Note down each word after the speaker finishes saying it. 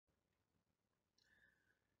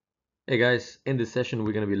Hey guys, in this session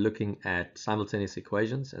we're going to be looking at simultaneous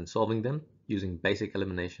equations and solving them using basic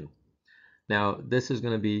elimination. Now this is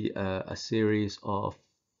going to be a series of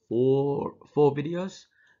four videos,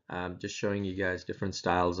 just showing you guys different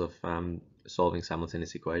styles of solving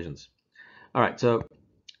simultaneous equations. Alright, so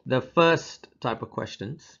the first type of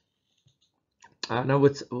questions. Now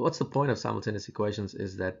what's the point of simultaneous equations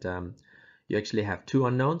is that you actually have two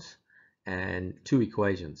unknowns and two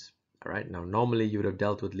equations. All right, now normally you would have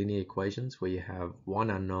dealt with linear equations where you have one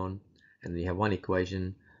unknown and you have one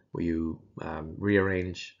equation where you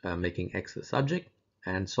rearrange making x the subject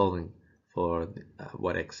and solving for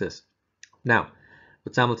what x is. Now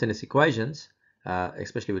with simultaneous equations,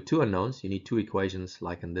 especially with two unknowns, you need two equations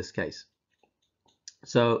like in this case.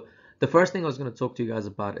 So the first thing I was going to talk to you guys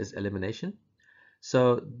about is elimination.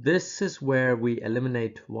 So this is where we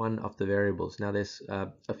eliminate one of the variables. Now there's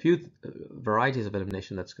a few varieties of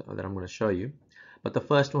elimination that I'm going to show you, but the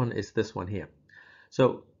first one is this one here.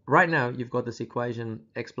 So right now you've got this equation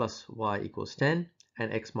x plus y equals 10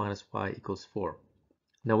 and x minus y equals 4.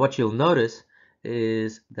 Now what you'll notice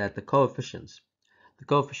is that the coefficients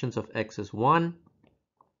of x is 1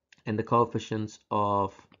 and the coefficients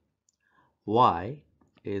of y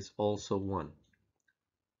is also 1.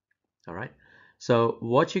 All right. So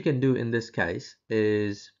what you can do in this case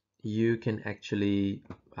is you can actually,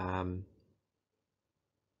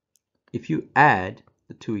 if you add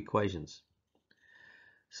the two equations,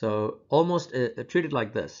 so almost treat it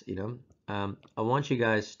like this, I want you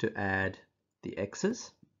guys to add the x's,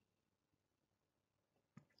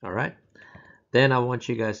 all right? Then I want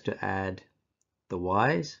you guys to add the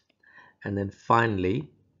y's, and then finally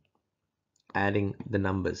adding the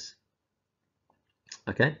numbers.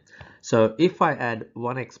 Okay, so if I add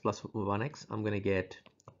 1x plus 1x, I'm going to get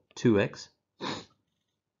 2x.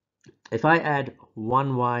 If I add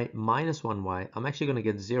 1y minus 1y, I'm actually going to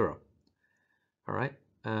get 0. All right,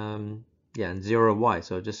 yeah, and 0y,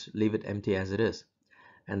 so just leave it empty as it is.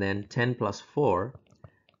 And then 10 plus 4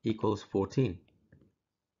 equals 14.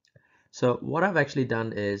 So what I've actually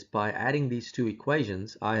done is by adding these two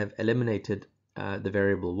equations, I have eliminated the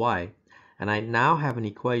variable y, and I now have an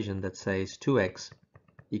equation that says 2x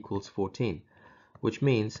equals 14, which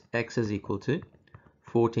means x is equal to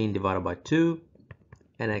 14 divided by 2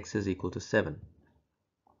 and x is equal to 7.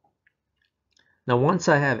 Now once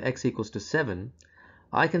I have x equals to 7,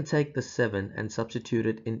 I can take the 7 and substitute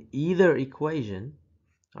it in either equation.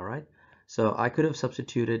 All right, so I could have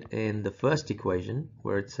substituted in the first equation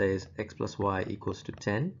where it says x plus y equals to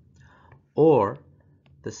 10, or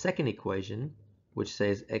the second equation which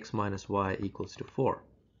says x minus y equals to 4.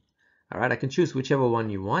 All right, I can choose whichever one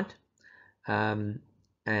you want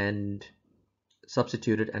and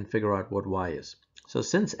substitute it and figure out what y is. So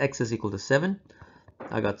since x is equal to 7,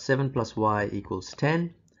 I got 7 plus y equals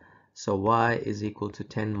 10. So y is equal to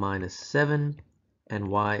 10 minus 7 and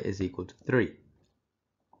y is equal to 3.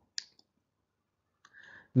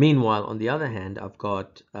 Meanwhile, on the other hand, I've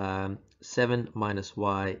got 7 minus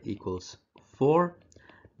y equals 4,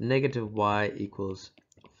 negative y equals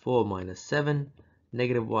 4 minus 7,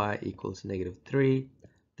 negative y equals negative 3.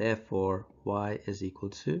 Therefore, y is equal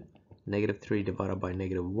to negative 3 divided by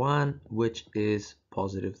negative 1, which is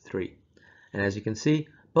positive 3. And as you can see,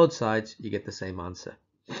 both sides, you get the same answer.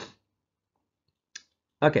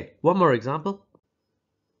 Okay, one more example.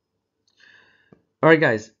 All right,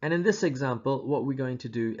 guys, and in this example, what we're going to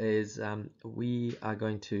do is we are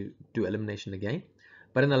going to do elimination again.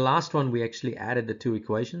 But in the last one, we actually added the two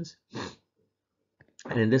equations.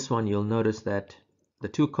 And in this one, you'll notice that the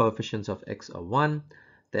two coefficients of x are 1.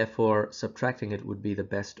 Therefore, subtracting it would be the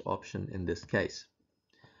best option in this case.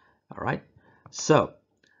 All right, so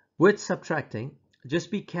with subtracting, just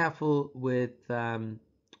be careful with the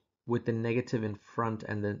negative in front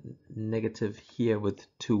and the negative here with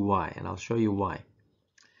 2y, and I'll show you why.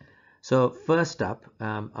 So first up,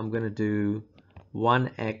 I'm going to do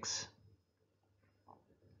 1x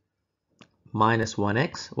minus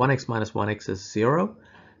 1x. 1x minus 1x is 0,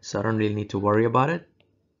 so I don't really need to worry about it.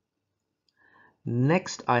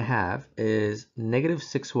 Next I have is negative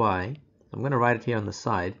 6y. I'm going to write it here on the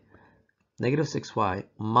side. Negative 6y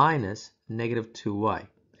minus negative 2y.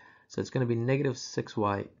 So it's going to be negative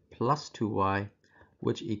 6y plus 2y,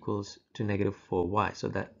 which equals to negative 4y. So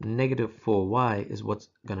that negative 4y is what's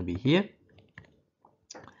going to be here.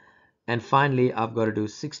 And finally, I've got to do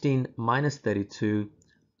 16 minus 32.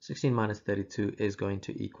 16 minus 32 is going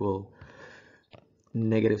to equal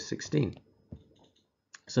negative 16.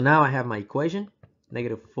 So now I have my equation.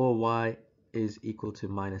 Negative 4y is equal to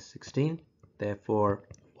minus 16. Therefore,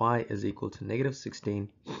 y is equal to negative 16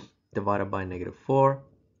 divided by negative 4,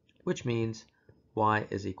 which means y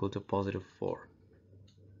is equal to positive 4.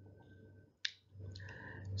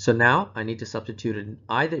 So now I need to substitute in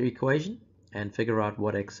either equation and figure out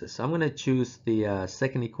what x is. So I'm going to choose the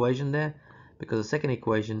second equation there, because the second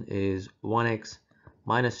equation is 1x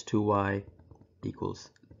minus 2y equals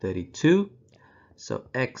 32. So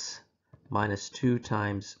x minus 2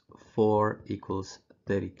 times 4 equals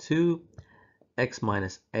 32. X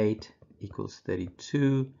minus 8 equals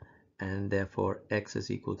 32. And therefore x is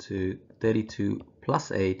equal to 32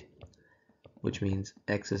 plus 8, which means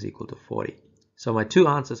x is equal to 40. So my two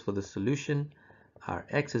answers for the solution are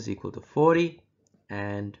x is equal to 40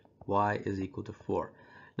 and y is equal to 4.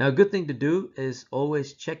 Now a good thing to do is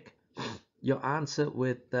always check your answer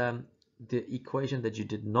with the equation that you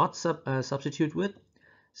did not substitute with.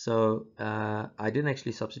 So I didn't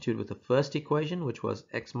actually substitute with the first equation, which was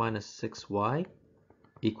x minus 6y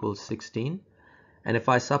equals 16. And if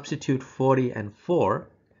I substitute 40 and 4,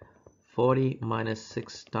 40 minus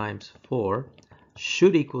 6 times 4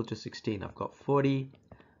 should equal to 16. I've got 40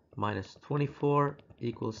 minus 24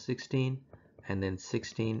 equals 16, and then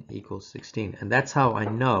 16 equals 16. And that's how I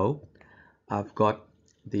know I've got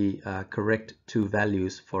the correct two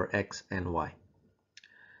values for x and y.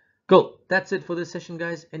 Cool. That's it for this session,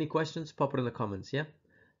 guys. Any questions? Pop it in the comments, yeah?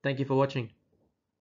 Thank you for watching.